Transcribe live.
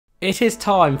It is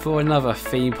time for another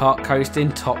theme park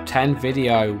coasting top 10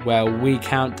 video where we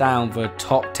count down the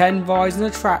top 10 rides and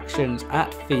attractions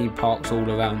at theme parks all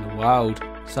around the world.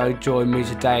 So join me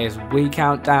today as we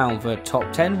count down the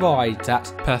top 10 rides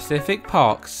at Pacific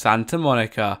Park, Santa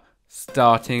Monica.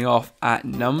 Starting off at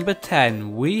number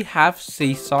 10, we have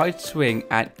Seaside Swing,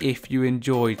 and if you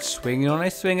enjoyed swinging on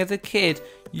a swing as a kid,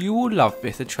 you will love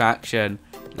this attraction.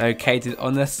 Located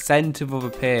on the centre of a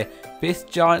pier, this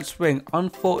giant swing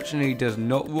unfortunately does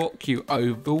not rock you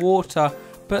over the water,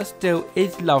 but still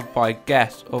is loved by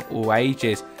guests of all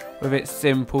ages, with its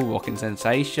simple rocking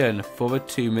sensation for the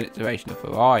 2-minute duration of the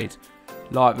ride.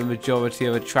 Like the majority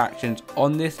of attractions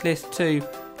on this list too,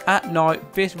 at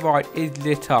night this ride is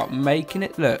lit up, making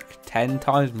it look 10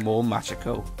 times more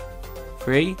magical.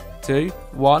 3, 2,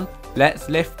 1, let's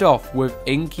lift off with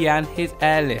Inkie and his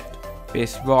airlift.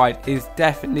 This ride is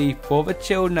definitely for the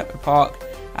children at the park,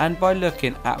 and by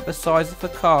looking at the size of the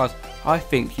cars, I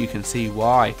think you can see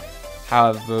why.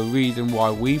 However, the reason why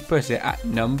we put it at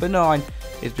number 9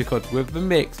 is because with the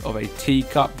mix of a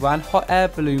teacup and hot air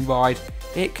balloon ride,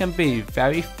 it can be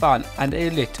very fun and a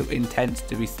little intense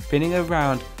to be spinning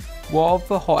around while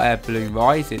the hot air balloon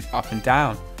rises up and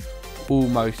down,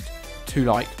 almost to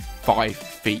like 5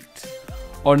 feet.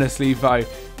 Honestly though,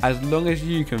 as long as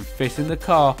you can fit in the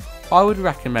car, I would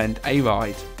recommend a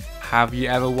ride. Have you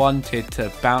ever wanted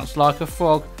to bounce like a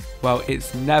frog? Well,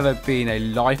 it's never been a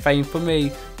life aim for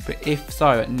me, but if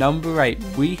so, at number 8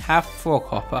 we have Frog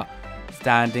Hopper,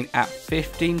 standing at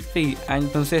 15 feet and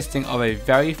consisting of a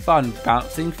very fun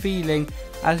bouncing feeling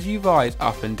as you rise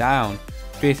up and down.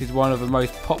 This is one of the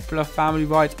most popular family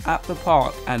rides at the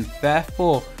park, and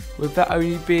therefore, with there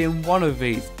only being one of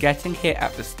these, getting hit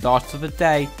at the start of the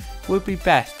day would be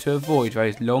best to avoid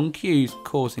those long queues,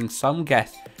 causing some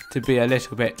guests to be a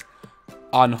little bit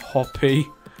unhappy.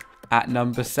 At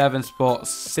number 7 spot,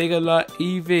 Sig Alert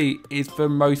EV is the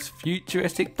most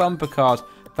futuristic bumper cars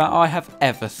that I have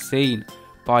ever seen.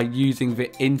 By using the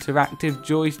interactive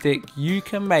joystick, you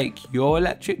can make your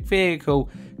electric vehicle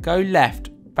go left,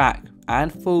 back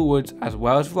and forwards as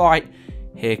well as right.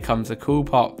 Here comes the cool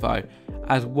part though,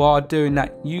 as while doing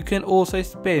that you can also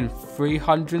spin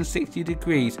 360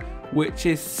 degrees, which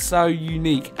is so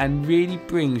unique and really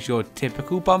brings your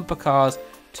typical bumper cars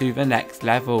to the next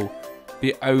level.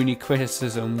 The only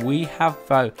criticism we have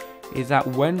though is that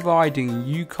when riding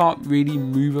you can't really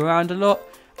move around a lot,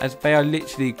 as they are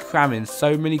literally cramming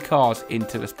so many cars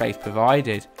into the space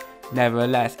provided.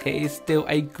 Nevertheless, it is still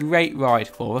a great ride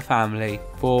for the family.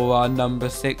 For our number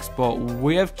 6 spot,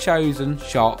 we have chosen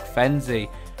Shark Frenzy,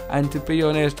 and to be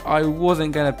honest, I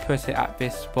wasn't going to put it at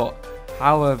this spot.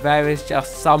 However, there is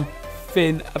just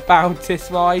something about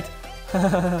this ride.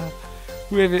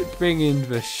 With it bringing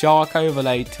the shark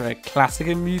overlay to a classic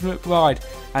amusement ride,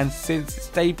 and since its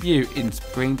debut in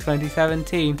spring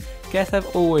 2017, guests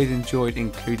have always enjoyed,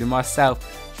 including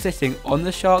myself, sitting on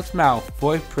the shark's mouth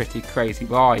for a pretty crazy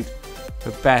ride.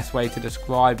 The best way to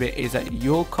describe it is that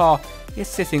your car is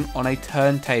sitting on a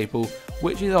turntable,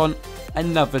 which is on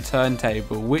another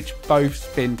turntable, which both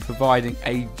spin, providing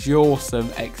a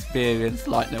jawsome experience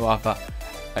like no other.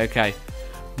 Okay,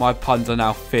 my puns are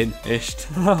now finished.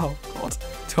 Oh god.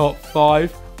 Top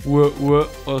 5,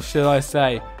 or should I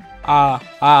say,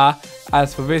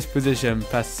 as for this position,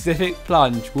 Pacific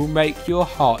Plunge will make your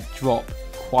heart drop,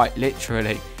 quite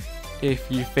literally.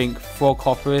 If you think Frog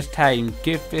Hopper is tame,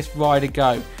 give this ride a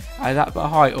go, as at the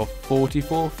height of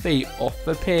 44 feet off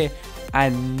the pier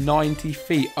and 90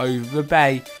 feet over the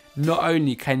bay, not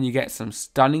only can you get some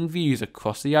stunning views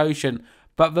across the ocean,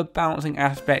 but the bouncing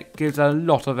aspect gives a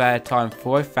lot of airtime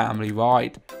for a family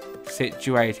ride.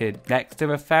 Situated next to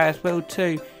the Ferris wheel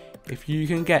too, if you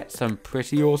can get some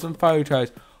pretty awesome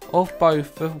photos of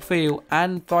both the field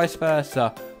and vice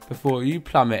versa before you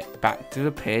plummet back to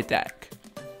the pier deck.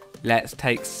 Let's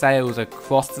take sails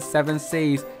across the 7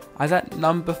 seas, as at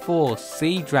number 4,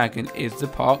 Sea Dragon is the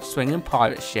park's swinging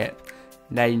pirate ship.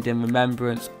 Named in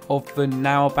remembrance of the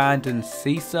now abandoned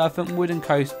Sea Serpent wooden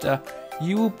coaster,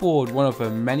 you will board one of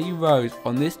the many rows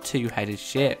on this 2-headed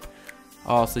ship.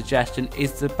 Our suggestion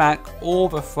is the back or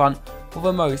the front for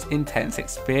the most intense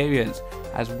experience,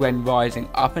 as when rising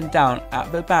up and down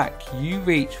at the back you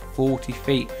reach 40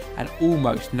 feet and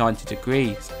almost 90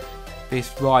 degrees.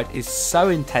 This ride is so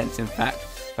intense in fact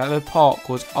that the park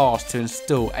was asked to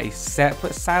install a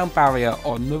separate sound barrier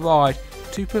on the ride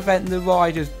to prevent the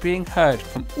riders being heard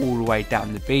from all the way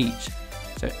down the beach.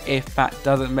 So if that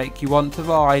doesn't make you want to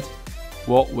ride,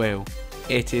 what will?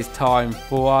 It is time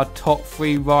for our top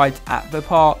 3 rides at the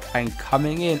park, and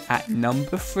coming in at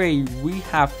number 3 we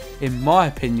have, in my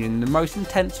opinion, the most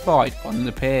intense ride on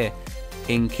the pier,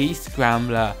 Inkie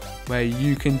Scrambler. where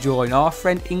you can join our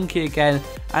friend Inkie again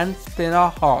and spin our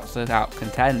hearts without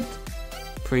content.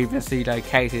 Previously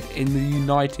located in the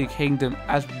United Kingdom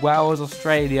as well as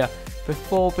Australia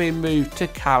before being moved to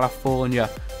California,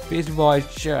 this ride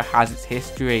sure has its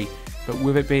history, but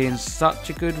with it being such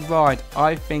a good ride,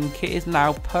 I think it is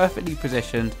now perfectly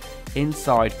positioned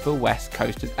inside the West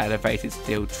Coaster's elevated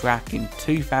steel track in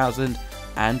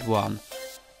 2001.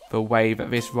 The way that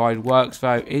this ride works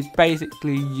though is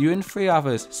basically you and 3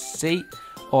 others seat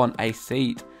on a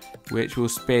seat, which will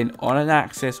spin on an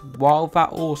axis while that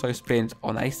also spins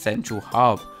on a central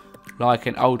hub, like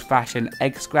an old fashioned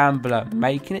egg scrambler,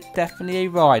 making it definitely a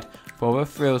ride for the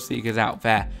thrill seekers out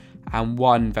there, and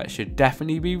one that should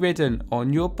definitely be ridden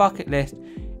on your bucket list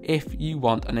if you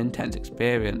want an intense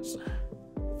experience.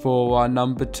 For our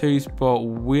number 2 spot,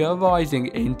 we are rising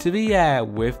into the air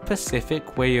with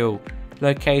Pacific Wheel.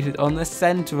 Located on the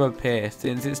centre of Pier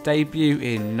since its debut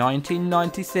in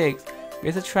 1996,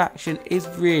 this attraction is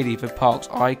really the park's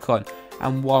icon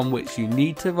and one which you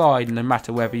need to ride no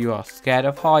matter whether you are scared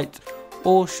of heights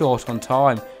or short on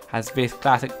time, as this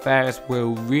classic Ferris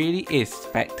wheel really is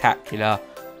spectacular.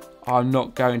 I'm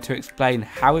not going to explain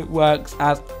how it works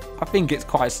as I think it's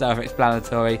quite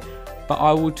self-explanatory, but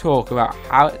I will talk about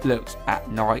how it looks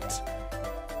at night.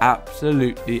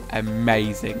 Absolutely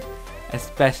amazing,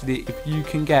 especially if you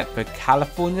can get the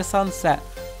California sunset.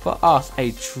 For us,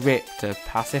 a trip to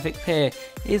Pacific Pier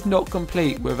is not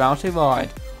complete without a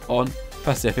ride on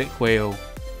Pacific Wheel.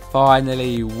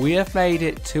 Finally, we have made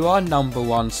it to our number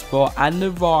 1 spot, and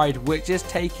the ride which is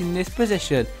taking this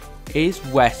position is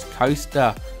West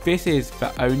Coaster. This is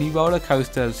the only roller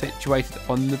coaster situated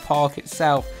on the park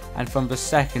itself, and from the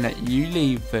second that you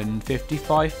leave the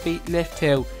 55 feet lift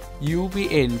hill, you will be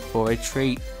in for a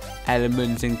treat.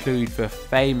 Elements include the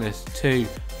famous 2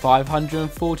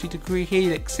 540-degree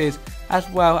helixes, as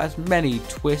well as many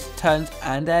twists, turns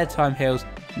and airtime hills,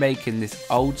 making this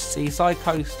old seaside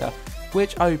coaster,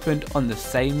 which opened on the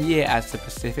same year as the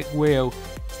Pacific Wheel,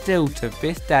 still to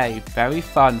this day very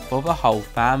fun for the whole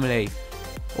family.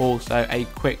 Also, a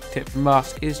quick tip from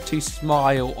us is to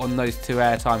smile on those 2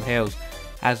 airtime hills,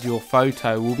 as your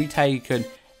photo will be taken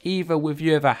either with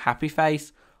you with a happy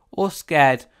face or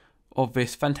scared of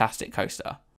this fantastic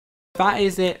coaster. That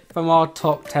is it from our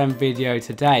top 10 video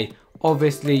today.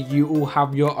 Obviously you all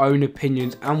have your own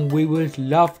opinions and we would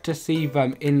love to see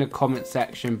them in the comment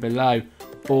section below.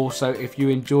 Also, if you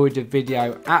enjoyed the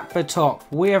video, at the top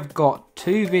we have got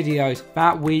 2 videos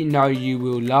that we know you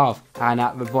will love, and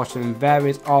at the bottom there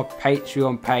is our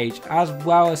Patreon page as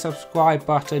well as a subscribe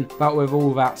button. But with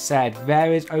all that said,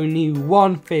 there is only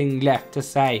one thing left to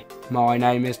say. My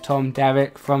name is Tom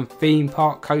Derrick from Theme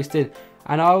Park Coasting,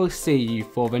 and I will see you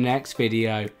for the next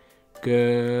video.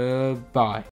 Goodbye.